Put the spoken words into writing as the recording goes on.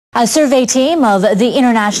A survey team of the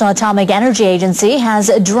International Atomic Energy Agency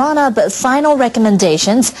has drawn up final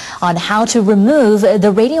recommendations on how to remove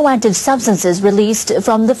the radioactive substances released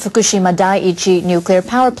from the Fukushima Daiichi nuclear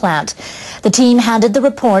power plant. The team handed the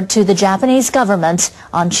report to the Japanese government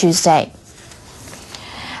on Tuesday.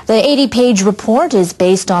 The 80-page report is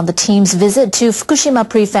based on the team's visit to Fukushima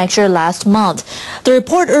Prefecture last month. The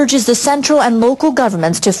report urges the central and local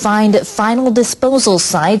governments to find final disposal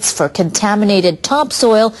sites for contaminated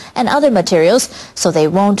topsoil and other materials so they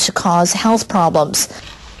won't cause health problems.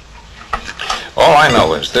 All I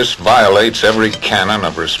know is this violates every canon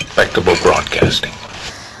of respectable broadcasting.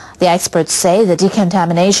 The experts say the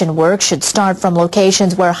decontamination work should start from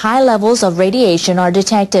locations where high levels of radiation are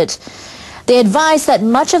detected. They advise that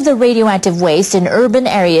much of the radioactive waste in urban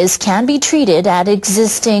areas can be treated at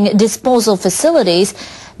existing disposal facilities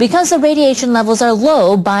because the radiation levels are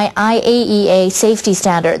low by IAEA safety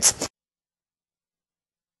standards.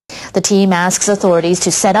 The team asks authorities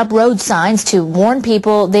to set up road signs to warn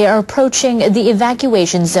people they are approaching the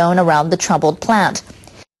evacuation zone around the troubled plant.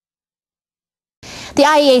 The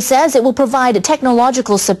IAEA says it will provide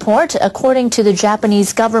technological support according to the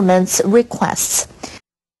Japanese government's requests.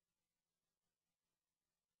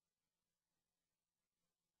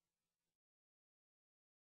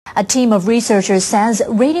 A team of researchers says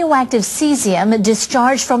radioactive cesium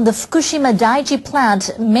discharged from the Fukushima Daiichi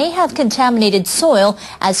plant may have contaminated soil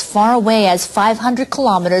as far away as 500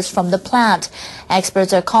 kilometers from the plant.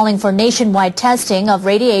 Experts are calling for nationwide testing of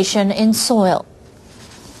radiation in soil.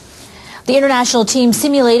 The international team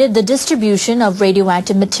simulated the distribution of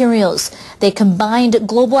radioactive materials. They combined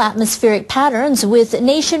global atmospheric patterns with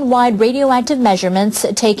nationwide radioactive measurements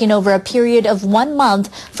taken over a period of 1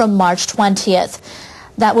 month from March 20th.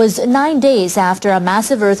 That was 9 days after a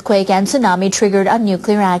massive earthquake and tsunami triggered a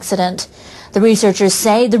nuclear accident. The researchers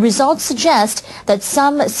say the results suggest that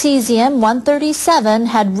some cesium-137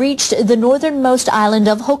 had reached the northernmost island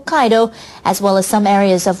of Hokkaido, as well as some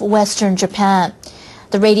areas of western Japan.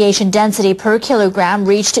 The radiation density per kilogram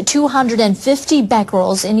reached 250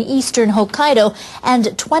 becquerels in eastern Hokkaido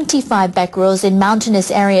and 25 becquerels in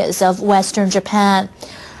mountainous areas of western Japan.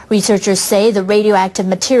 Researchers say the radioactive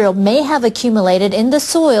material may have accumulated in the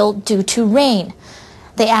soil due to rain.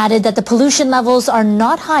 They added that the pollution levels are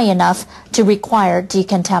not high enough to require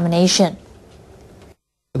decontamination.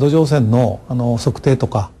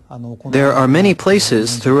 There are many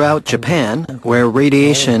places throughout Japan where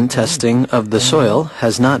radiation testing of the soil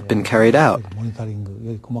has not been carried out.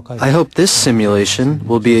 I hope this simulation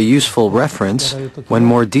will be a useful reference when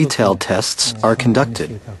more detailed tests are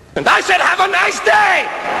conducted. And I said have a nice day!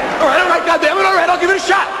 All right, goddammit, all right, I'll give it a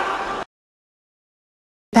shot!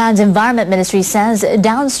 Japan's Environment Ministry says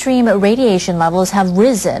downstream radiation levels have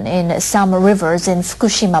risen in some rivers in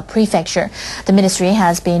Fukushima Prefecture. The ministry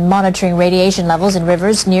has been monitoring radiation levels in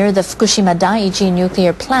rivers near the Fukushima Daiichi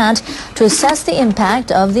nuclear plant to assess the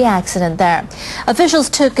impact of the accident there. Officials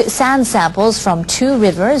took sand samples from 2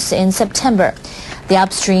 rivers in September. The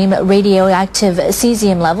upstream radioactive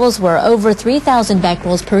cesium levels were over 3,000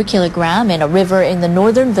 becquerels per kilogram in a river in the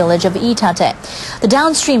northern village of Iitate. The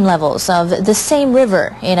downstream levels of the same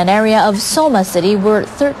river in an area of Soma City were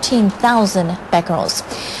 13,000 becquerels.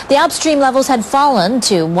 The upstream levels had fallen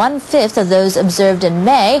to 1/5 of those observed in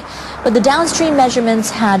May, but the downstream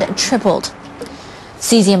measurements had tripled.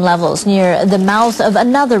 Cesium levels near the mouth of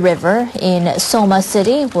another river in Soma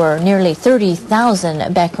City were nearly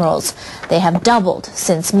 30,000 becquerels. They have doubled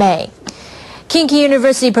since May. Kinki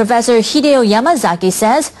University professor Hideo Yamazaki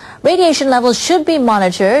says radiation levels should be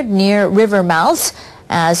monitored near river mouths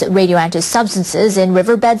as radioactive substances in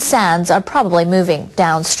riverbed sands are probably moving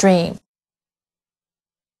downstream.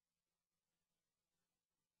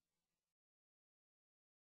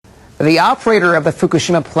 The operator of the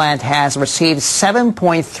Fukushima plant has received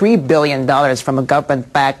 $7.3 billion from a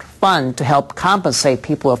government-backed fund to help compensate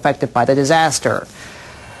people affected by the disaster.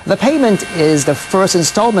 The payment is the first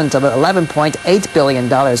installment of $11.8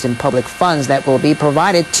 billion in public funds that will be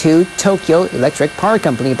provided to Tokyo Electric Power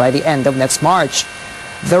Company by the end of next March.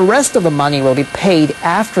 The rest of the money will be paid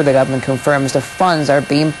after the government confirms the funds are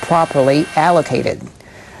being properly allocated.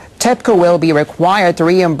 TEPCO will be required to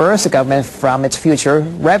reimburse the government from its future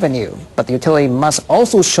revenue, but the utility must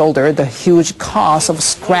also shoulder the huge cost of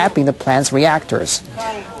scrapping the plant's reactors.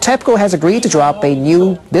 TEPCO has agreed to drop a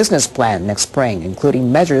new business plan next spring,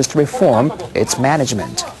 including measures to reform its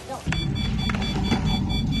management.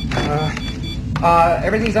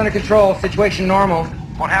 Everything's under control, situation normal.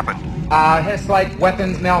 What happened? Had a slight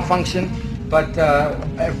weapons malfunction, but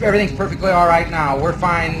everything's perfectly all right now. We're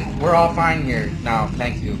fine. We're all fine here now,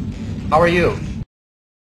 thank you. How are you?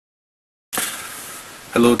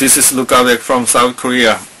 Hello, this is Lukavek from South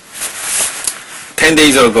Korea. 10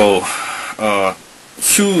 days ago,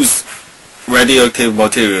 huge radioactive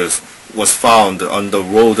materials was found on the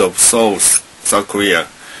road of Seoul, South Korea.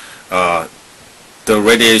 The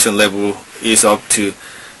radiation level is up to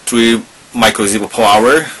 3 microsievert per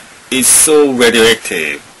hour. It's so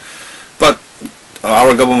radioactive. But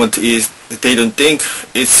our government they don't think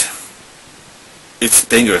it's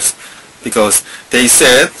dangerous, because they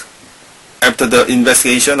said after the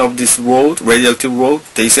investigation of this road, radioactive road,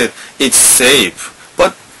 they said it's safe.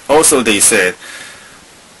 But also they said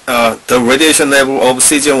the radiation level of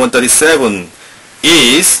cesium-137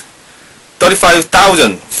 is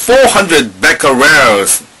 35,400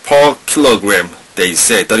 becquerels per kilogram. They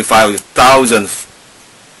say 35,000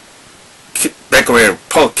 becquerel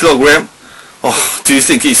per kilogram. Oh, do you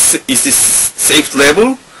think is this safe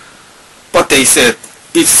level? But they said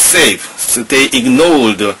it's safe, so they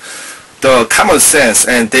ignored the common sense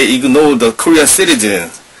and they ignored the Korean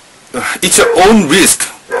citizens. It's your own risk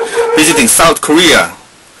visiting South Korea.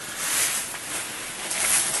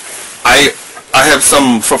 I have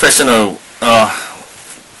some professional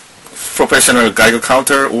Geiger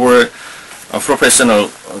counter or a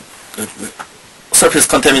professional surface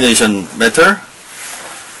contamination meter.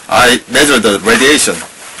 I measure the radiation.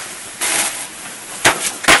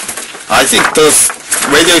 I think the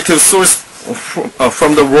radioactive source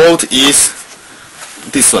from the road is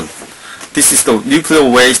this one. This is the nuclear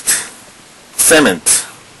waste cement.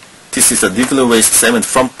 This is the nuclear waste cement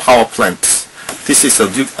from power plant. This is a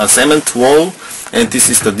cement wall, and this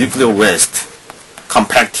is the nuclear waste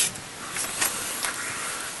compacted.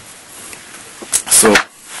 So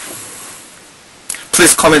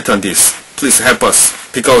please comment on this. Please help us,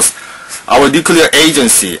 because our nuclear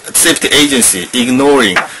agency, safety agency,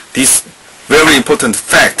 ignoring this very important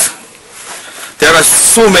fact. There are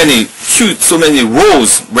so many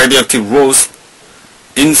roads, radioactive roads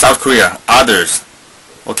in South Korea, others.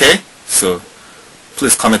 Okay? So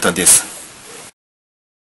please comment on this.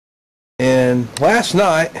 And last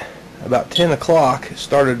night, about 10 o'clock, it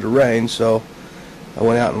started to rain, so I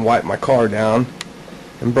went out and wiped my car down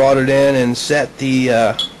and brought it in and set the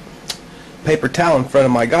paper towel in front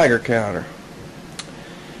of my Geiger counter.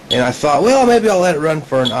 And I thought, well, maybe I'll let it run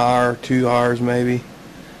for an hour, 2 hours maybe,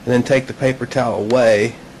 and then take the paper towel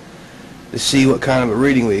away to see what kind of a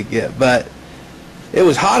reading we get. But it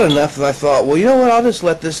was hot enough that I thought, well, you know what, I'll just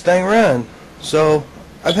let this thing run. So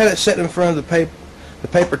I've had it set in front of the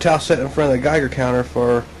paper towel set in front of the Geiger counter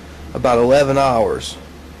for about 11 hours.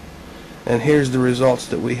 And here's the results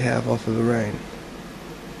that we have off of the rain.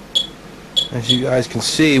 As you guys can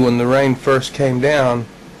see, when the rain first came down,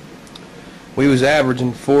 we was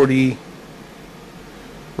averaging 40,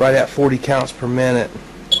 right at 40 counts per minute.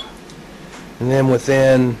 And then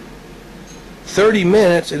within 30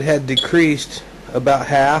 minutes it had decreased about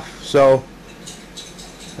half, so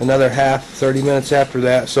another half 30 minutes after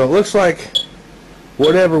that. So it looks like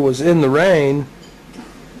whatever was in the rain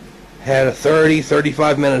had a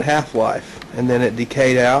 35 minute half-life, and then it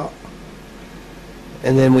decayed out.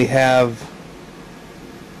 And then we have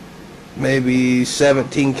maybe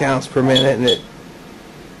 17 counts per minute, and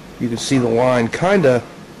you can see the line kind of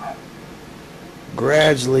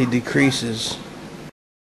gradually decreases.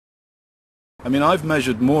 I mean, I've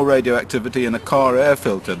measured more radioactivity in a car air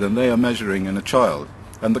filter than they are measuring in a child.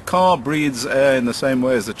 And the car breathes air in the same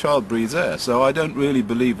way as the child breathes air, so I don't really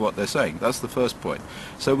believe what they're saying. That's the first point.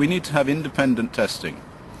 So we need to have independent testing.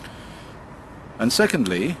 And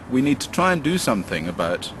secondly, we need to try and do something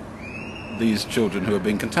about these children who are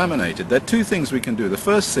being contaminated. There are two things we can do. The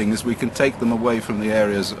first thing is we can take them away from the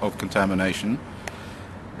areas of contamination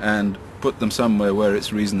and put them somewhere where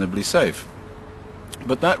it's reasonably safe.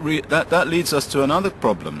 But that leads us to another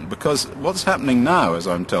problem, because what's happening now, as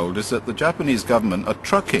I'm told, is that the Japanese government are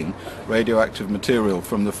trucking radioactive material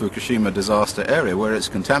from the Fukushima disaster area, where it's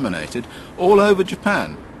contaminated, all over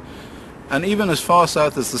Japan. And even as far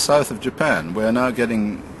south as the south of Japan, we're now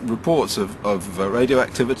getting reports of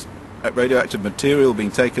radioactive material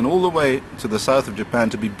being taken all the way to the south of Japan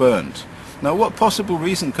to be burned. Now, what possible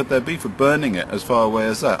reason could there be for burning it as far away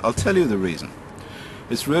as that? I'll tell you the reason.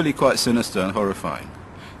 It's really quite sinister and horrifying.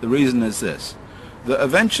 The reason is this, that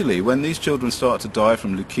eventually when these children start to die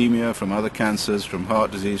from leukemia, from other cancers, from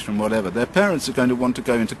heart disease, from whatever, their parents are going to want to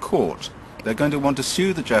go into court. They're going to want to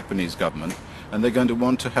sue the Japanese government, and they're going to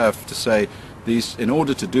want to have to say, in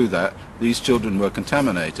order to do that, these children were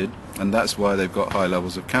contaminated, and that's why they've got high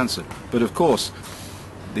levels of cancer. But of course,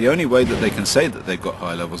 the only way that they can say that they've got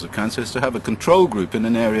high levels of cancer is to have a control group in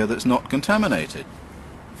an area that's not contaminated.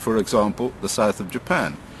 For example, the south of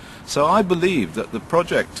Japan. So I believe that the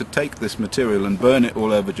project to take this material and burn it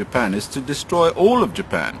all over Japan is to destroy all of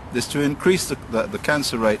Japan, is to increase the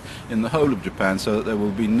cancer rate in the whole of Japan so that there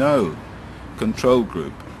will be no control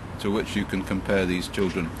group to which you can compare these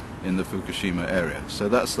children in the Fukushima area. So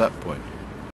that's that point.